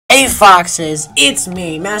Hey Foxes, it's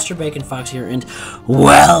me, Master Bacon Fox here, and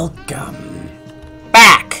welcome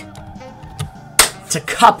back to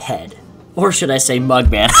Cuphead. Or should I say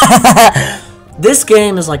Mugman? This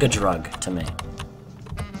game is like a drug to me.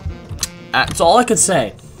 That's all I could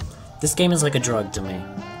say. This game is like a drug to me.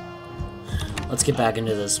 Let's get back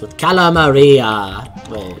into this with Calamaria.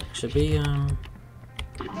 Wait, should we, yeah,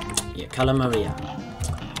 Calamaria.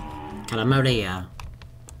 Calamaria.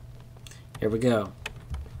 Here we go.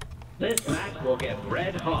 This match will get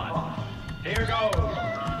red hot. Here goes.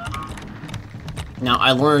 Now,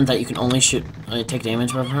 I learned that you can only take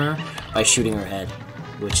damage from her by shooting her head,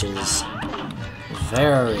 which is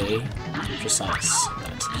very precise.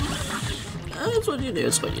 That's what you do,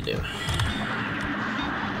 it's what you do.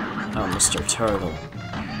 Oh, Mr. Turtle.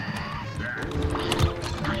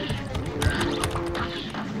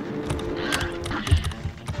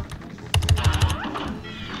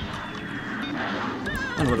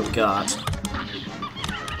 And what have we got?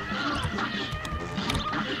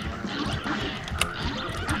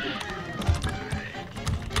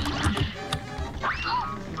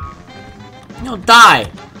 No,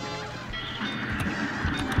 die!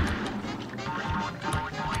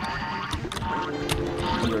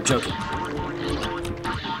 You were joking.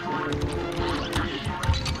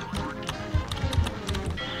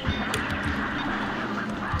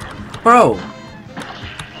 Bro!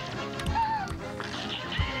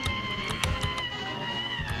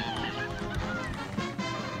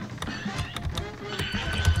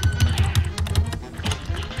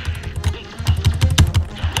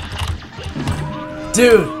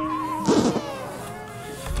 Dude!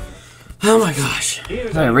 Oh my gosh.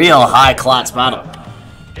 A real high class battle.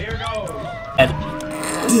 Here goes.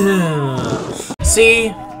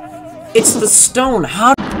 See? It's the stone.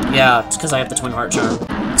 How? Yeah, it's because I have the twin heart charm.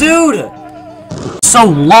 Dude! So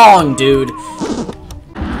long, dude.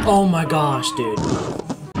 Oh my gosh, dude.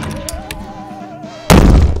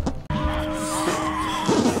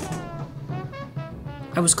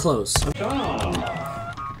 I was close.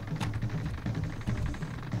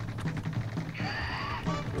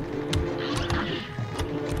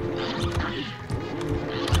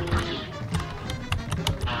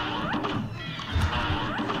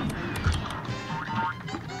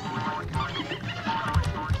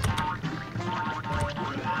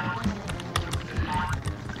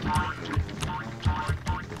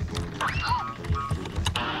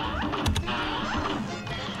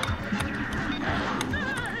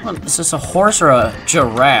 What, is this a horse or a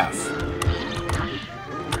giraffe?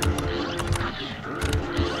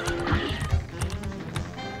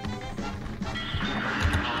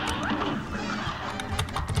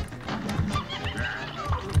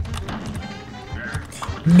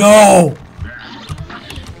 No!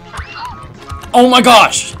 Oh my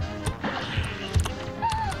gosh!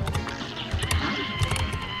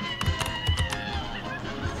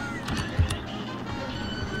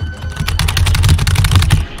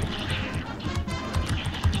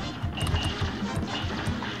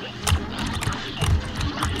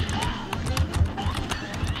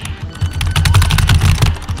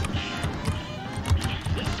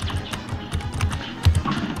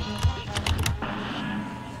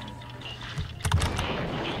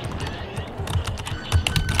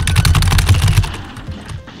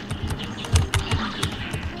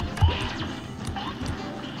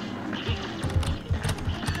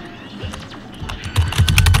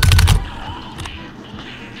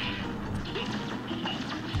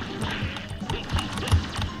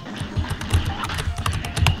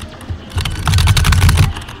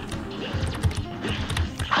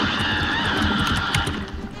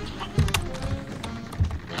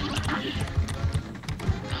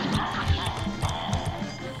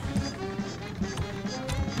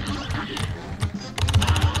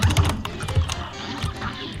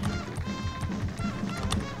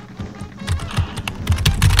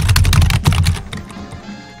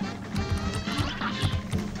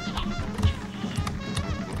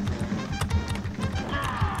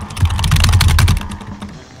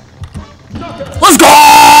 Let's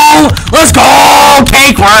go! Let's go!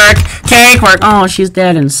 Cake work! Cake work! Oh, she's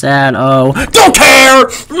dead and sad. Oh. Don't care!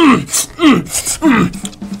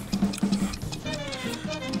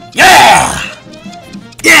 Yeah!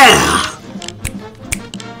 Yeah!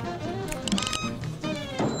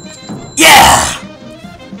 Yeah!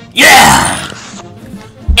 Yeah!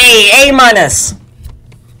 A minus!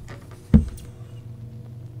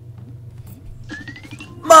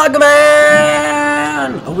 Mugman!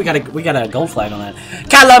 Oh, we got a gold flag on that.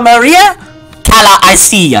 Calamaria? Cala, I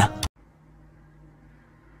see ya.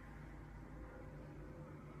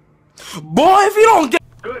 Boy, if you don't get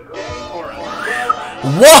Good day for a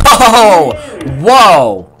Whoa!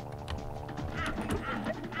 Whoa!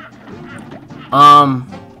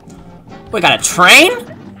 We got a train?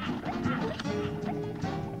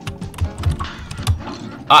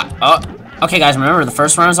 Okay guys, remember, the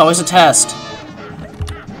first round is always a test.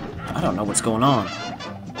 I don't know what's going on.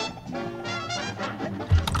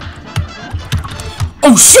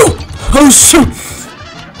 Oh shoot! Oh shoot!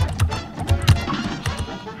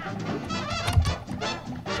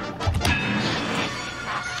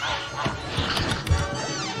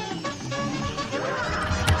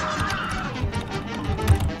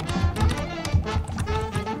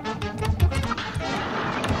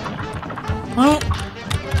 What?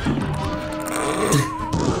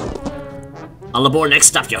 All aboard, next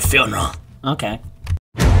stop, your funeral. Okay.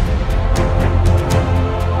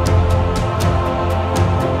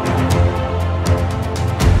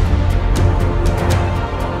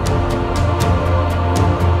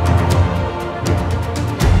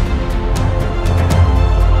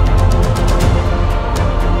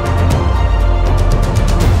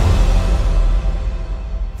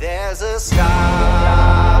 There's a star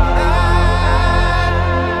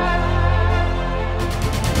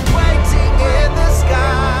waiting in the sky.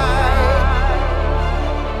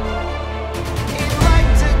 He'd like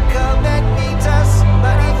to come and meet us,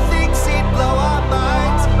 but he thinks he'd blow our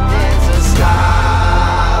minds. There's a starman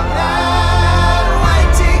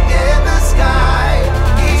waiting in the sky.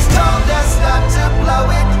 He's told us not to blow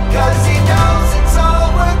it, 'cause he knows it's all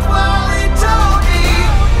worthwhile. He told me,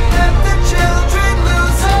 let the children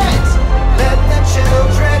lose it. Let the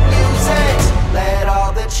children use it. Let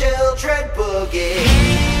all the children boogie.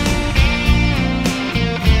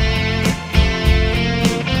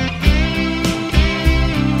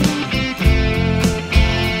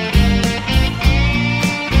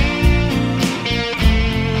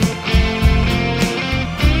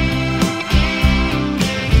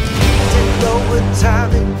 Didn't know what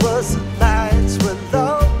time it was, the lights were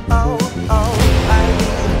low. I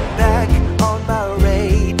leaned back on my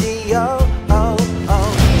radio.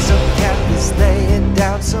 Some cat was laying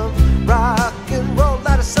down some rock and roll,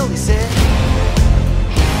 out of soul, he said.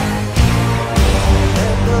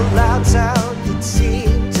 And the loud sound that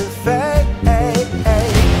seemed to fade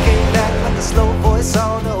came back like a slow voice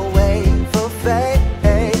on a wave for fate.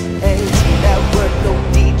 That were no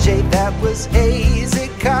DJ, that was hazy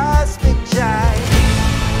cosmic jive.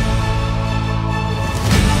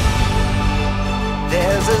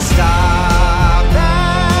 There's a starman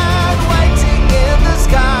waiting in the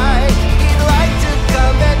sky. He'd like to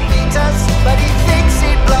come and meet us, but he thinks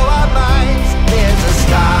he'd blow our minds. There's a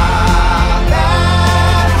starman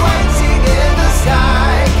waiting in the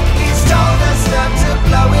sky. He's told us not to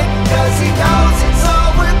blow it, 'cause he knows it's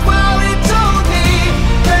all worthwhile. He told me,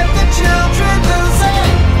 let the children lose it.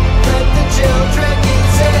 Let the children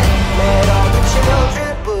use it. Let all the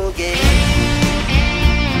children boogie.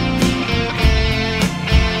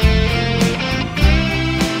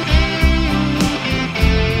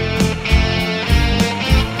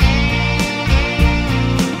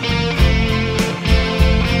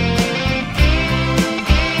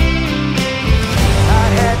 I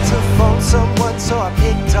had to phone someone, so I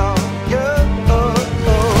picked on you.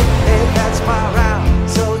 Hey, that's my round,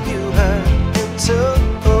 so you heard him too.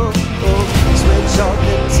 Switch on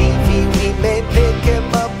the TV, we may pick him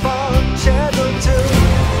up on channel 2.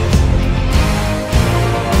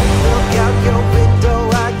 Look out your window,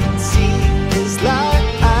 I can see his light.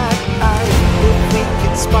 If we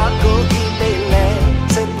can sparkle, he may land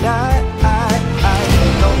tonight.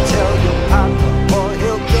 Don't tell your papa, or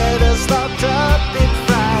he'll get us locked up in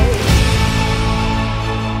fright.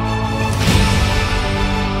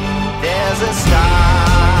 There's a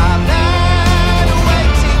starman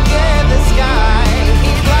waiting in the sky.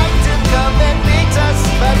 He'd like to come and meet us,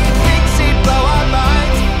 but he thinks he'd blow our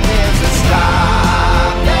minds. There's a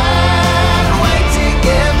starman waiting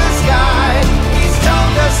in the sky. He's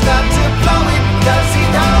told us not to blow it, 'cause he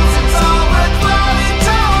knows it's all worthwhile. He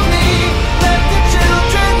told me, let the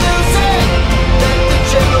children lose it. Let the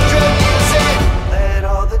children use it. Let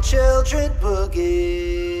all the children boogie.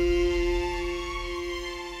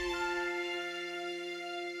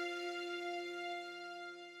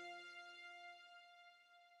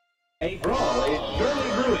 A brawl is surely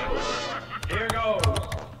brewing. Here goes.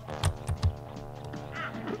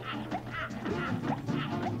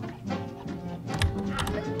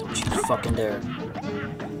 You fucking dare.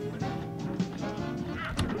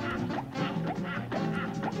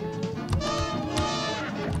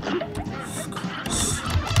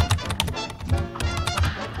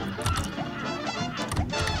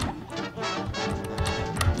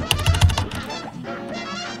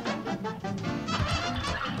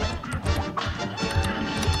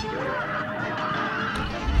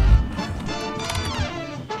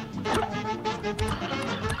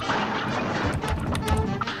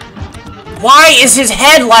 Why is his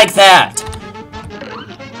head like that?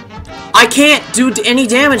 I can't do any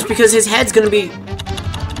damage because his head's gonna be...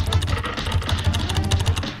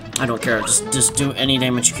 I don't care. Just do any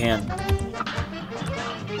damage you can.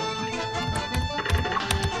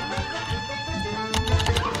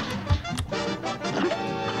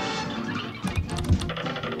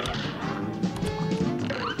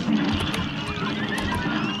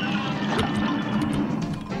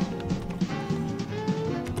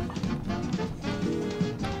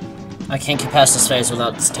 I can't get past his face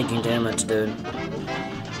without taking damage, dude.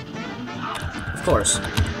 Of course.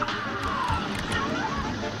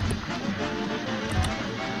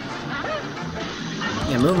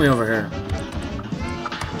 Yeah, move me over here.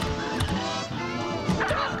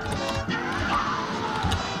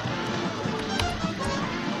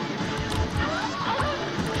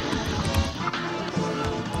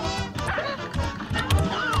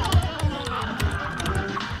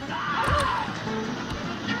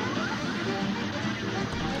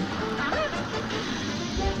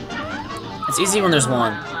 It's easy when there's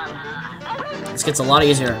one. This gets a lot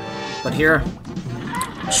easier. But here...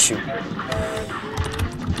 Shoot.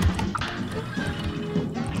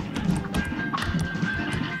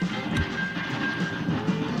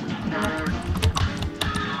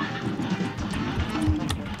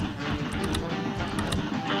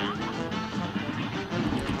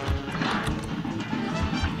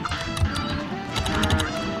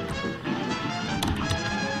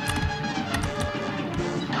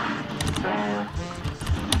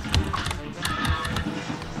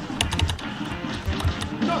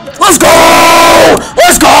 Let's go!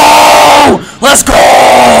 Let's go! Let's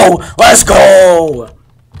go! Let's go!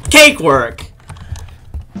 Cake work!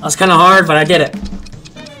 That was kind of hard, but I did it.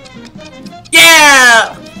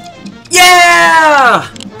 Yeah! Yeah!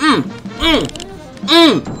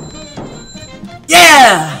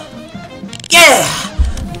 Yeah!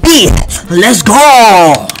 Yeah! B! Let's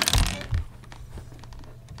go!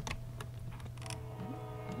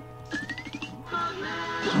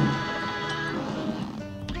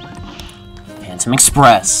 Phantom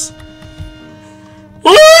Express.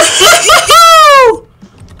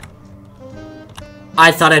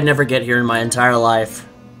 I thought I'd never get here in my entire life.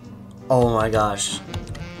 Oh my gosh.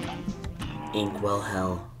 Inkwell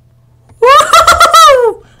hell.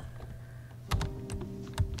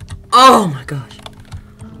 Oh my gosh.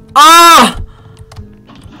 Ah!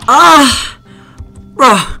 Ah!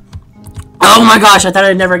 Oh my gosh, I thought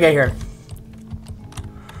I'd never get here.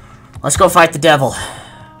 Let's go fight the devil.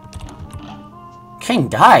 King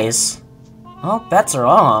dies? Well, bets are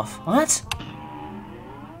off. What?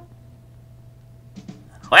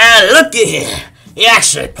 Well, looky here. You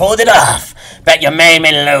actually pulled it off. Bet you made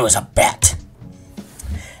me lose a bet.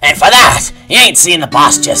 And for that, you ain't seen the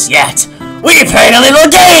boss just yet. We played a little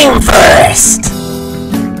game first!